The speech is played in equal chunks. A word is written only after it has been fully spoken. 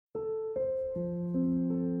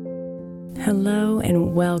Hello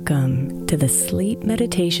and welcome to the Sleep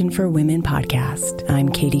Meditation for Women podcast. I'm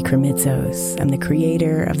Katie Kremitzos. I'm the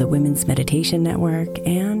creator of the Women's Meditation Network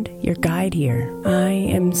and your guide here. I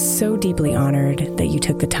am so deeply honored that you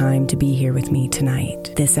took the time to be here with me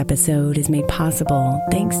tonight. This episode is made possible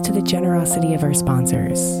thanks to the generosity of our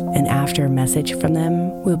sponsors. And after a message from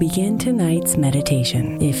them, we'll begin tonight's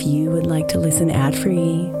meditation. If you would like to listen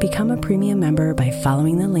ad-free, become a premium member by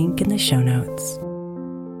following the link in the show notes.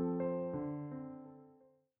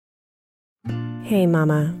 Hey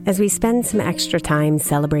Mama, as we spend some extra time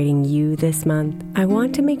celebrating you this month, I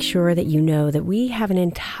want to make sure that you know that we have an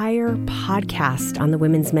entire podcast on the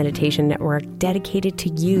Women's Meditation Network dedicated to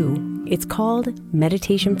you. It's called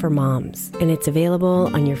Meditation for Moms, and it's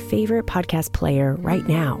available on your favorite podcast player right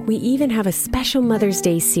now. We even have a special Mother's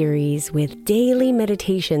Day series with daily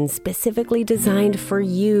meditations specifically designed for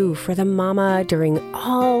you, for the mama, during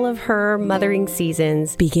all of her mothering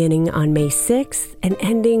seasons, beginning on May 6th and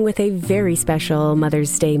ending with a very special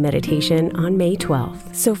Mother's Day meditation on May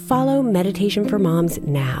 12th. So follow Meditation for Moms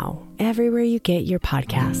now, everywhere you get your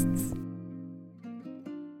podcasts.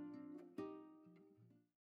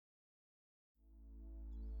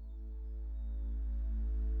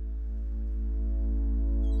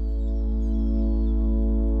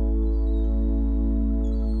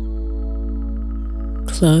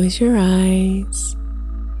 Close your eyes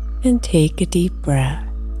and take a deep breath.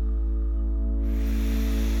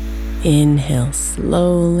 Inhale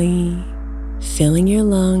slowly, filling your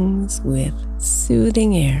lungs with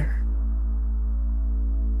soothing air.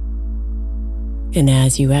 And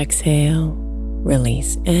as you exhale,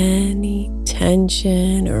 release any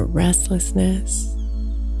tension or restlessness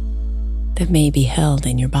that may be held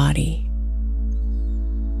in your body.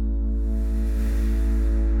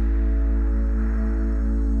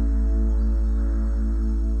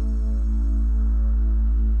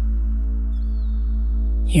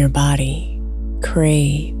 Your body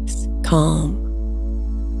craves calm.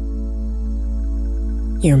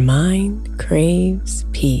 Your mind craves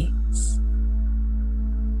peace.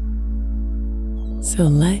 So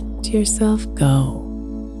let yourself go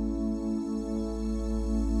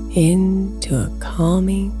into a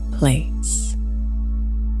calming place.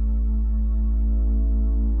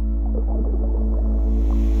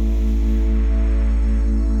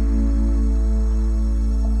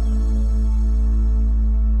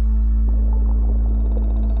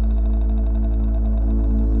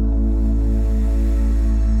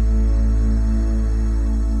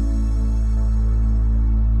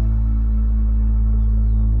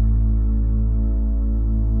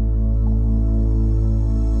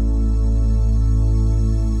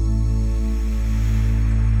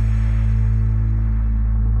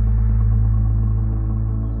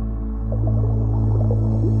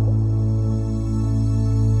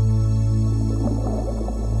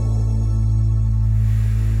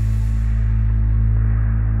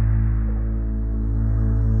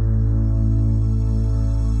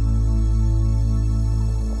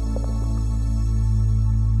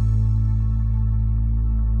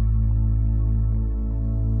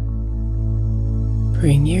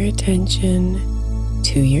 Bring your attention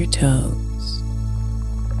to your toes.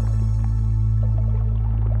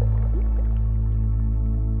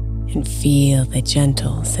 And feel the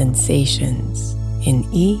gentle sensations in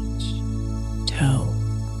each toe.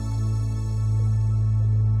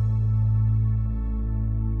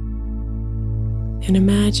 And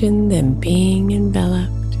imagine them being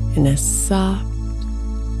enveloped in a soft,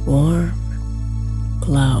 warm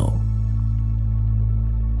glow.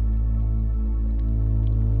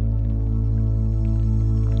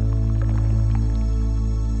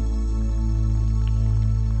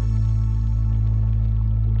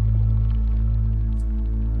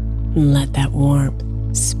 Let that warmth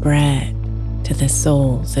spread to the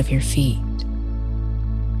soles of your feet,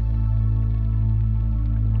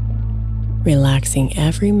 relaxing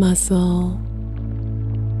every muscle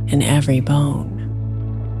and every bone.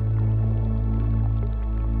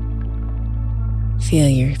 Feel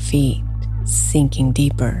your feet sinking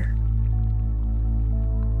deeper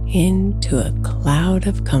into a cloud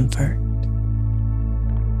of comfort.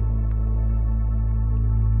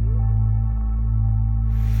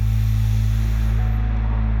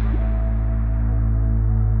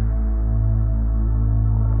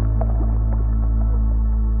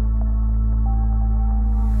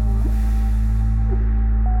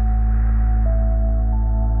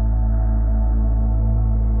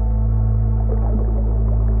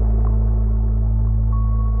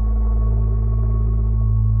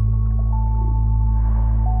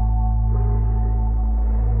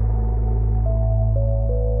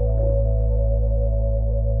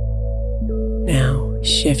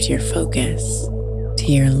 Shift your focus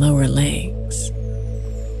to your lower legs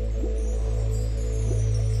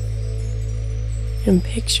and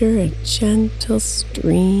picture a gentle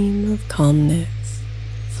stream of calmness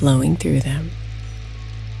flowing through them.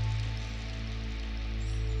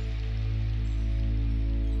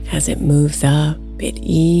 As it moves up, it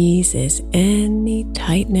eases any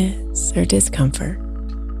tightness or discomfort.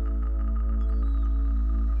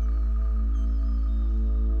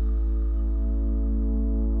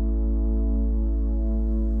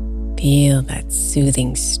 Feel that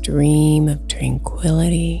soothing stream of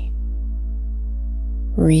tranquility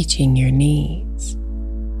reaching your knees,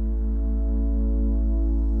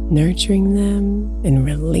 nurturing them and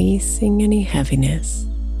releasing any heaviness.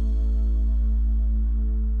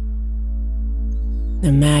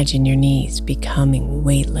 Imagine your knees becoming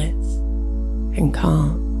weightless and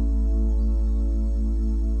calm.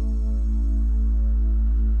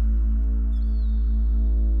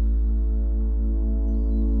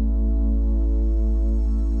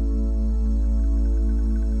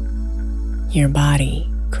 Your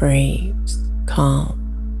body craves calm.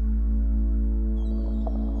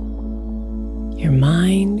 Your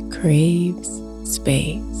mind craves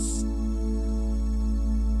space.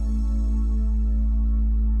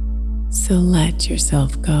 So let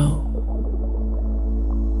yourself go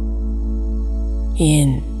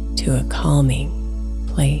into a calming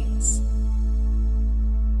place.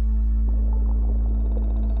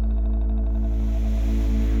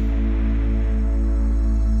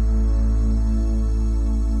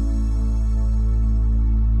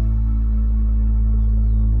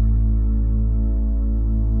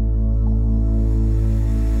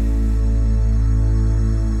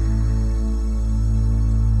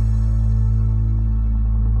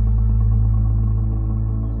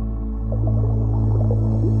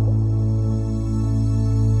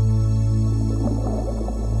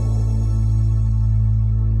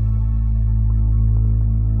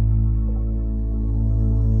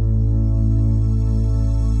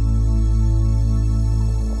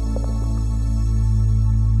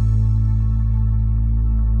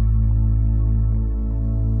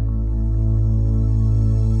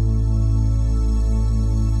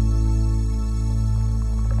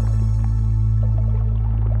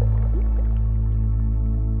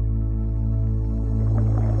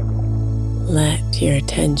 Let your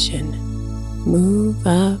attention move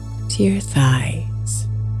up to your thighs,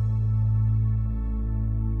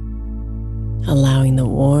 allowing the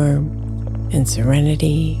warmth and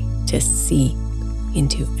serenity to seep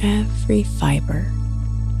into every fiber.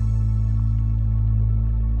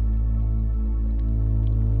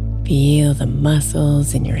 Feel the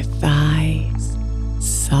muscles in your thighs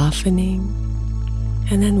softening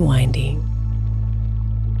and unwinding.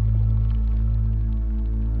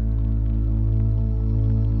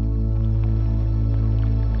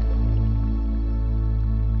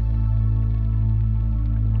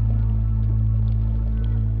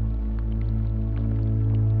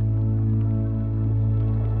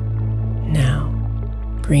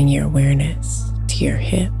 Bring your awareness to your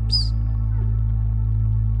hips,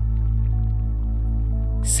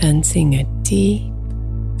 sensing a deep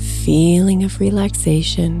feeling of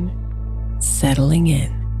relaxation settling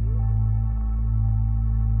in.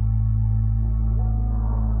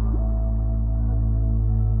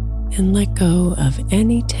 And let go of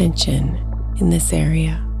any tension in this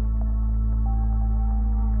area,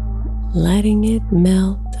 letting it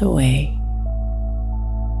melt away.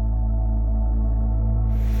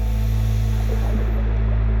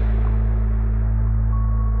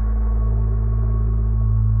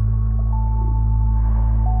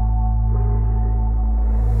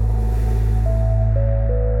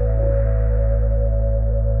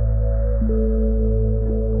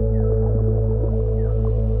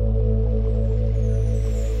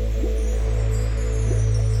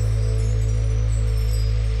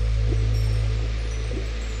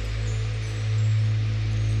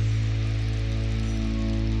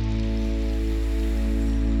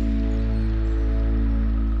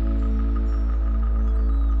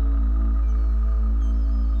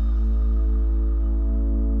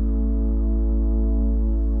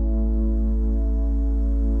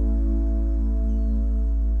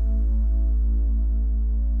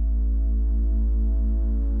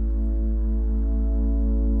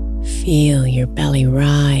 Feel your belly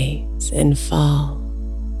rise and fall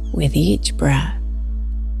with each breath.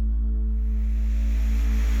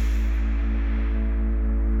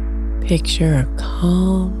 Picture a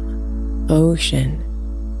calm ocean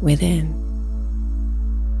within,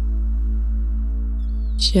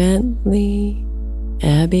 gently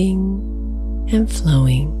ebbing and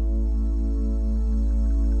flowing.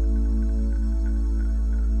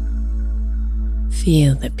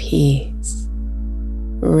 Feel the peace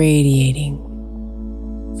radiating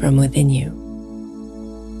from within you.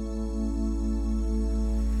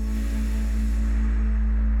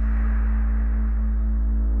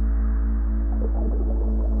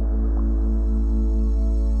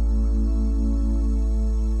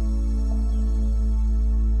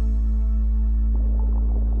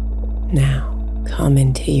 Now come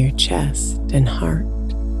into your chest and heart.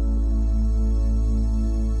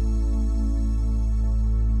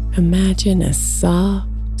 Imagine a soft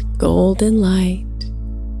golden light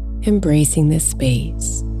embracing this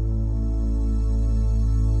space.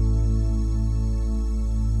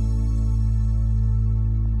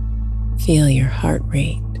 Feel your heart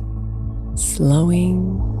rate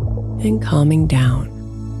slowing and calming down.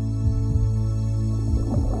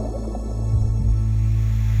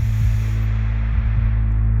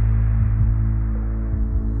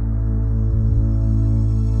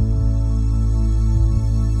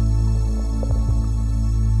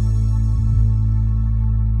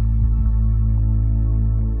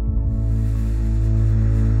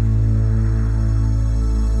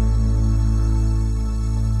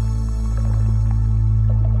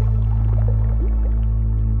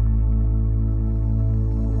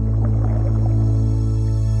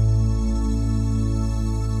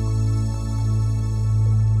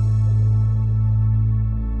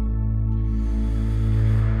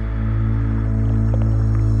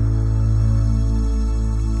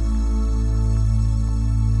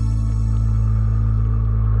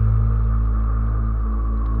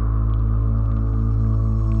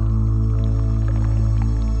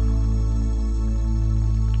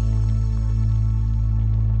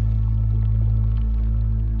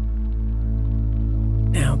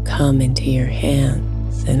 Come into your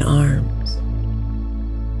hands and arms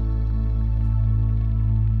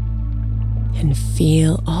and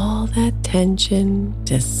feel all that tension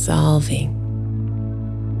dissolving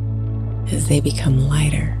as they become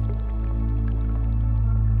lighter.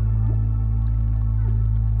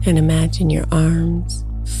 And imagine your arms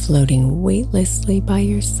floating weightlessly by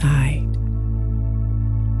your side.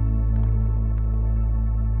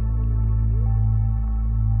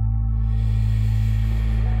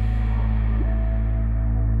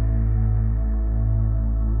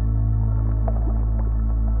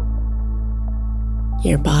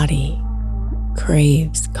 Your body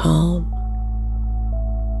craves calm.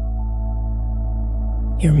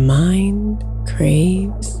 Your mind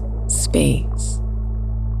craves space.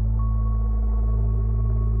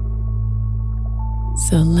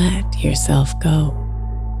 So let yourself go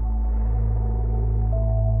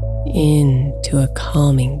into a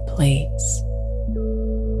calming place.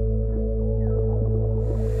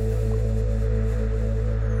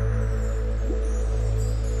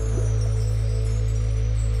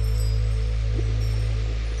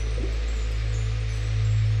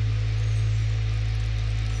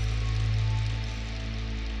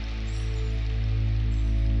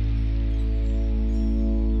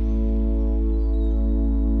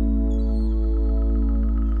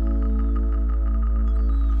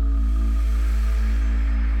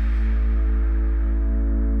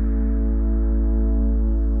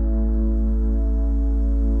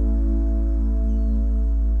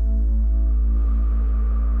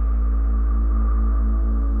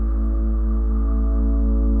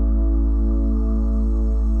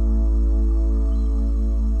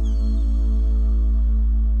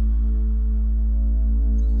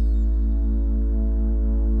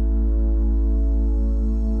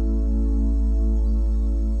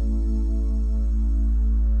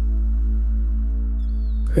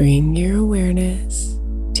 Bring your awareness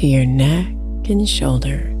to your neck and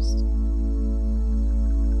shoulders.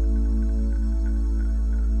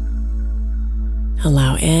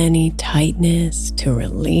 Allow any tightness to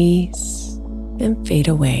release and fade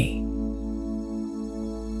away.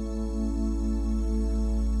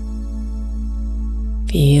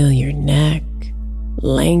 Feel your neck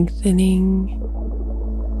lengthening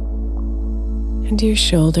and your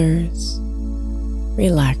shoulders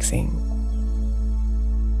relaxing.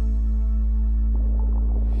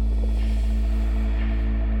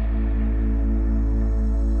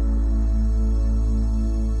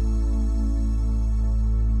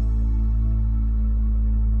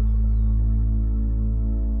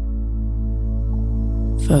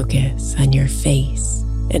 Focus on your face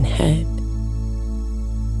and head,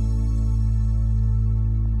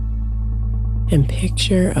 and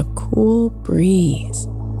picture a cool breeze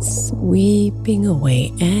sweeping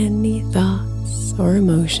away any thoughts or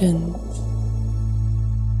emotions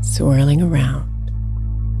swirling around.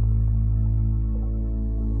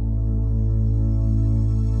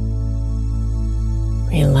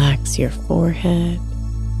 Relax your forehead,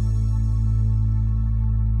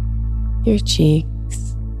 your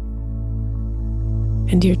cheeks,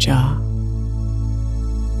 and your jaw.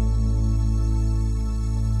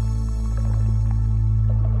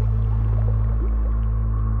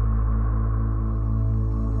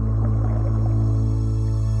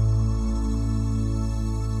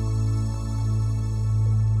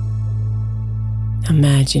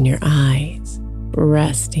 Imagine your eyes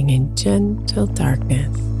resting in gentle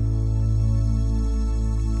darkness.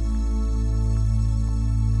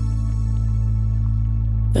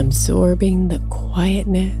 Absorbing the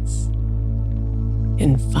quietness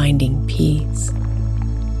and finding peace.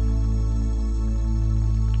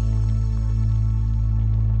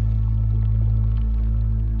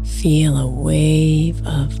 Feel a wave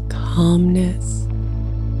of calmness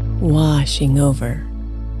washing over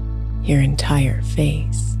your entire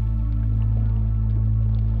face.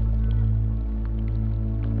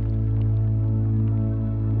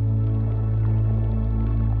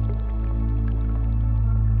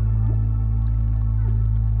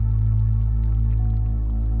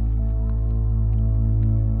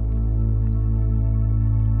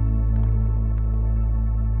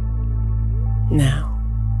 Now,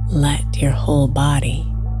 let your whole body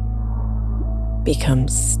become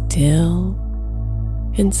still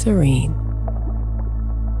and serene.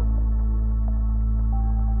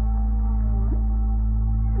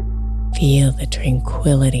 Feel the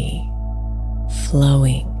tranquility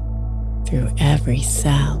flowing through every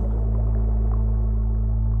cell.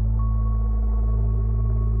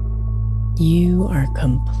 You are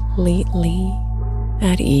completely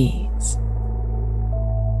at ease,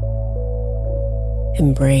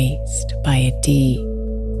 embraced by a deep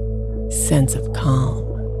sense of calm.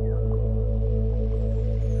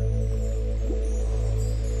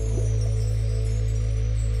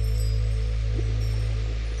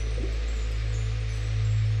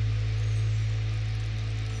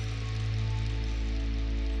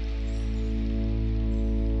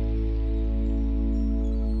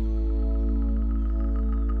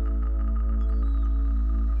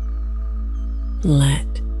 Let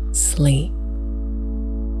sleep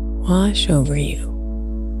wash over you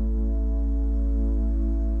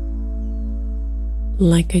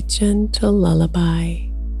like a gentle lullaby,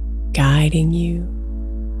 guiding you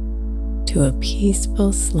to a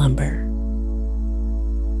peaceful slumber.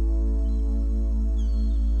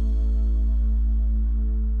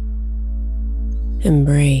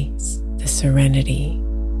 Embrace the serenity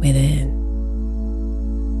within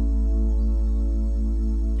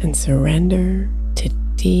and surrender to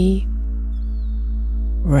deep,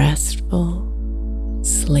 restful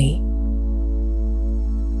sleep.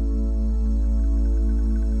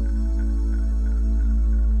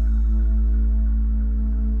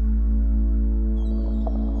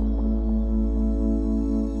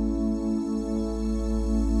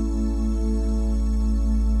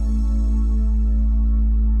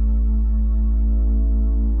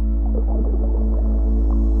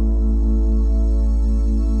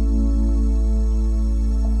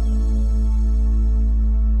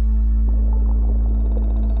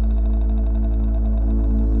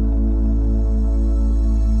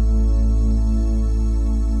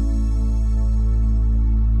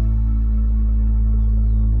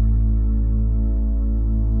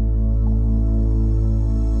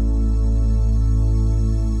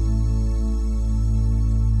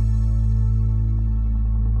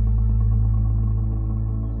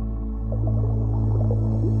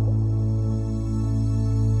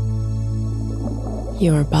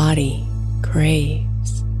 Your body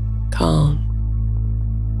craves calm.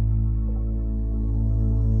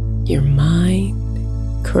 Your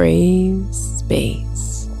mind craves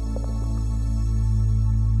space.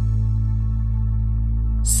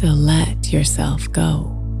 So let yourself go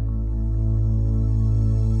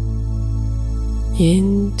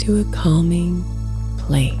into a calming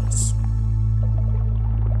place.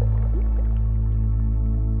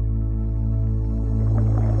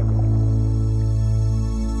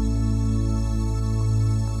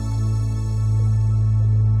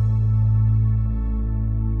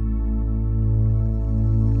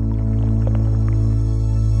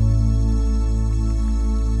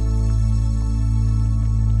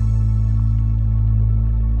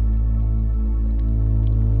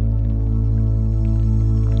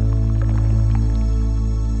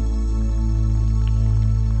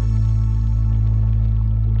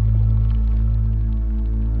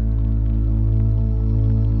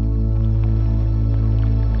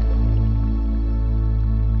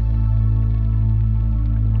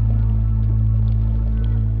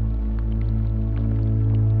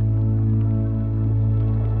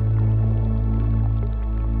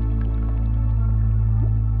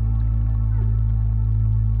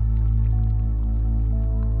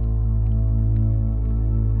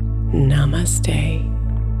 Namaste.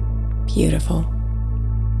 Beautiful.